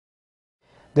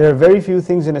There are very few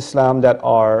things in Islam that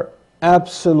are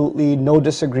absolutely no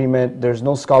disagreement, there's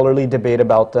no scholarly debate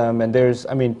about them, and there's,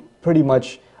 I mean, pretty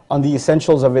much on the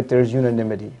essentials of it, there's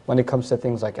unanimity when it comes to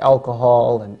things like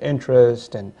alcohol and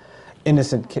interest and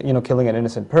killing an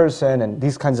innocent person and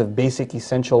these kinds of basic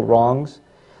essential wrongs.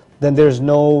 Then there's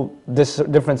no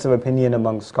difference of opinion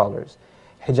among scholars.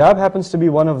 Hijab happens to be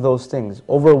one of those things.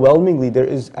 Overwhelmingly, there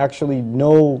is actually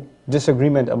no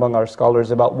disagreement among our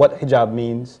scholars about what hijab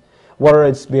means, what are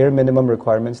its bare minimum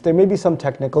requirements. There may be some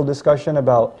technical discussion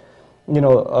about,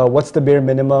 what's the bare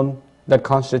minimum that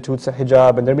constitutes a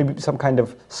hijab, and there may be some kind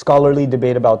of scholarly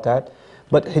debate about that.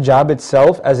 But hijab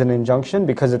itself as an injunction,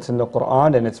 because it's in the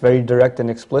Qur'an and it's very direct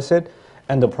and explicit,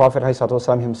 and the Prophet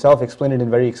ﷺ himself explained it in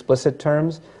very explicit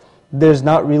terms, there's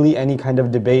not really any kind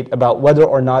of debate about whether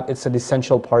or not it's an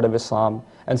essential part of Islam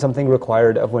and something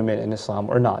required of women in Islam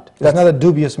or not. It's not a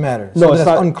dubious matter. No, it's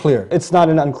not unclear. It's not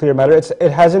an unclear matter.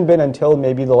 It hasn't been until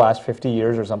maybe the last 50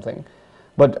 years or something.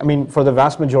 But I mean, for the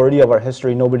vast majority of our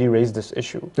history, nobody raised this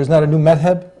issue. There's not a new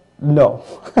madhab? No.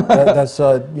 That's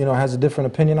has a different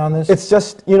opinion on this? It's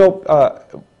just, in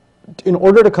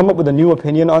order to come up with a new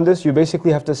opinion on this, you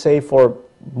basically have to say for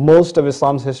most of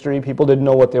Islam's history, people didn't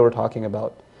know what they were talking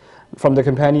about. From the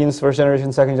companions, first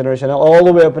generation, second generation, all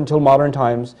the way up until modern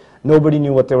times, nobody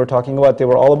knew what they were talking about. They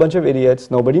were all a bunch of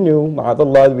idiots. Nobody knew.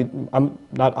 Ma'adallah, I'm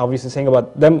not obviously saying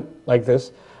about them like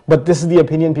this, but this is the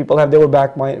opinion people have. They were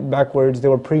backwards. They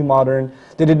were pre-modern.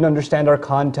 They didn't understand our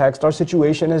context. Our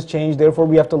situation has changed. Therefore,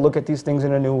 we have to look at these things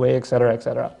in a new way, etc.,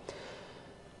 etc.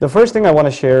 The first thing I want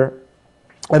to share,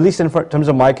 at least in terms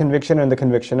of my conviction and the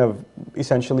conviction of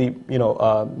essentially,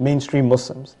 mainstream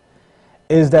Muslims,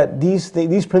 is that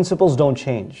these principles don't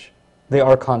change. They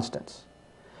are constants.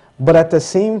 But at the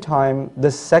same time,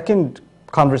 the second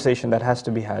conversation that has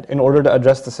to be had in order to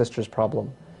address the sister's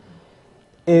problem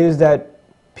is that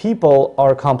people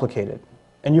are complicated.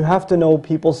 And you have to know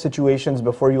people's situations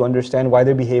before you understand why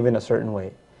they behave in a certain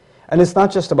way. And it's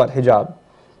not just about hijab.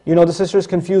 The sister's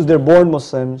confused. They're born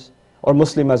Muslims, or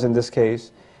Muslimas in this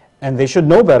case, and they should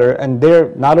know better, and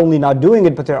they're not only not doing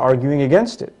it, but they're arguing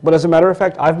against it. But as a matter of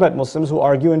fact, I've met Muslims who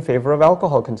argue in favor of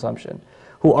alcohol consumption,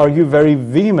 who argue very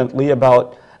vehemently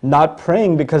about not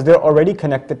praying because they're already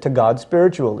connected to God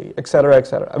spiritually, etc.,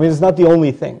 etc. I mean, it's not the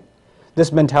only thing.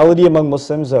 This mentality among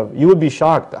Muslims of, you would be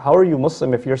shocked, how are you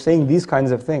Muslim if you're saying these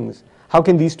kinds of things? How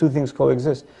can these two things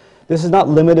coexist? This is not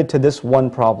limited to this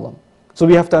one problem. So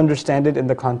we have to understand it in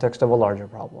the context of a larger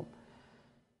problem.